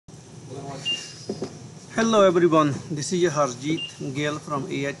Hello everyone, this is Harjeet Gill from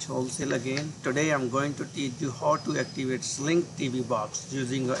AH Wholesale again. Today I'm going to teach you how to activate Sling TV box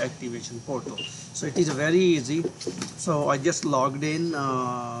using the activation portal. So it is very easy. So I just logged in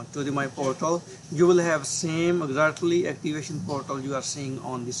to my portal. You will have same exactly activation portal you are seeing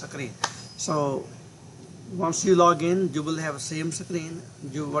on the screen. So once you log in, you will have same screen.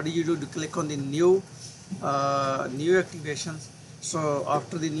 What do? To click on the new activations. So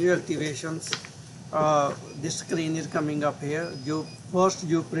after the new activations, this screen is coming up here. First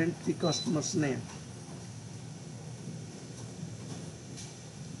you print the customer's name.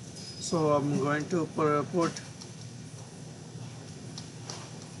 So I'm going to put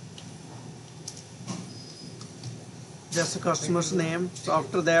just the customer's name. So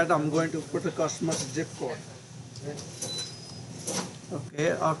after that I'm going to put the customer's zip code. Okay,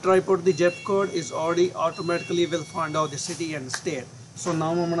 after I put the zip code, it's already automatically will find out the city and state. So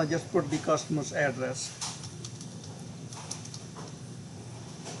now I'm gonna just put the customer's address.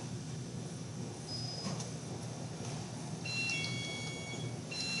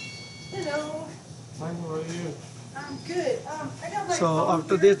 Hello. Hi, how are you? I'm good. I got my So phone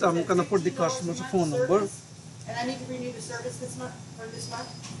after here. this, I'm It's gonna at put the $60 customer's a month phone number. service, and I need to renew the service this month for this month.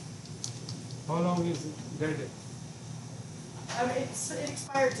 How long is it valid? It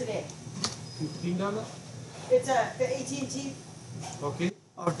expired today. $15? It's the AT&T. Okay.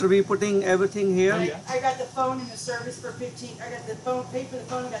 After we putting everything here, I got the phone and the service for 15. I got the phone, paid for the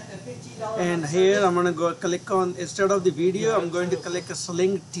phone, I got the $15. and here I'm gonna go click on, instead of the video, I'm going to click a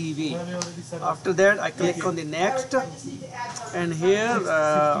Sling TV. After that, I click on the next, I just need to add and here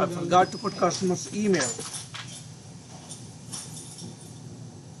I forgot to put customer's email.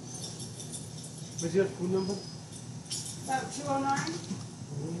 What's your phone number? 209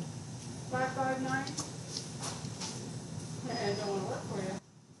 559. I don't want to work for you.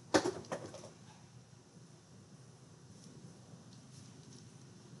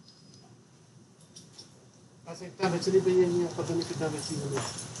 अच्छा इतना बेचनी पड़ी है नहीं पता नहीं कितना बेची है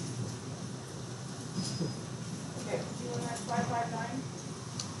Okay, 209 559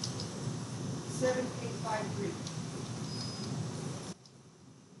 7853.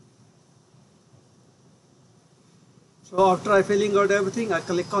 So after I filling out everything, I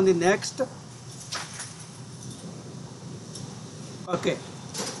click on the next. Okay,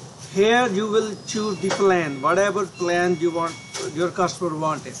 here you will choose the plan, whatever plan you want, your customer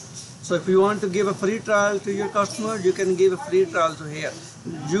wanted. So if you want to give a free trial to your customer, you can give a free trial to here.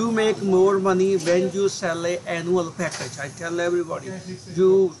 You make more money when you sell a annual package. I tell everybody,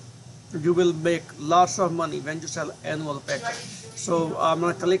 you will make lots of money when you sell annual package. So I'm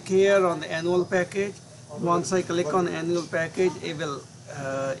gonna click here on the annual package. Once I click on annual package, it will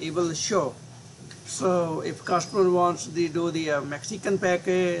show. So if customer wants to do the Mexican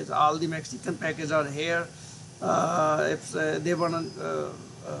package, all the Mexican packages are here. If they want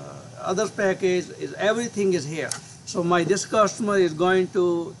other package, everything is here. So this customer is going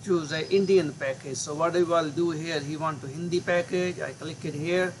to choose an Indian package. So what I will do here, he want to Hindi package, I click it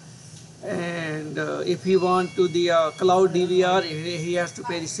here. And if he want to the cloud DVR, he has to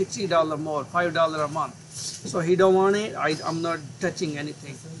pay the $60 more, $5 a month. So he don't want it, I'm not touching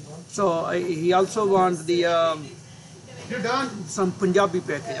anything. So he also wants the some Punjabi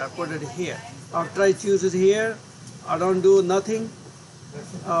package, I put it here. After I choose it here, I don't do nothing.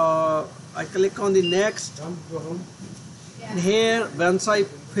 I click on the next. And here, once I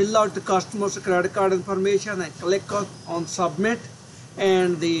fill out the customer's credit card information, I click on submit,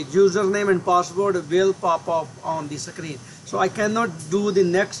 and the username and password will pop up on the screen. So I cannot do the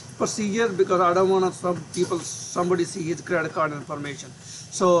next procedure because I don't want somebody see his credit card information.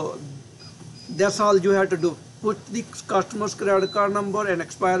 So that's all you have to do. Put the customer's credit card number and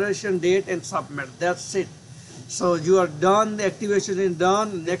expiration date and submit. That's it. So you are done. The activation is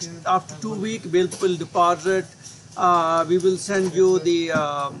done. Next, after 2 weeks, we'll deposit. We will send you the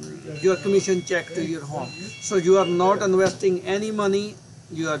your commission check to your home. So you are not investing any money.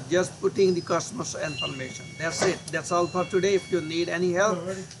 You are just putting the customer's information. That's it. That's all for today. If you need any help,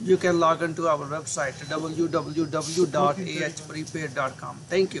 you can log on to our website www.ahprepaid.com.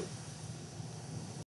 Thank you.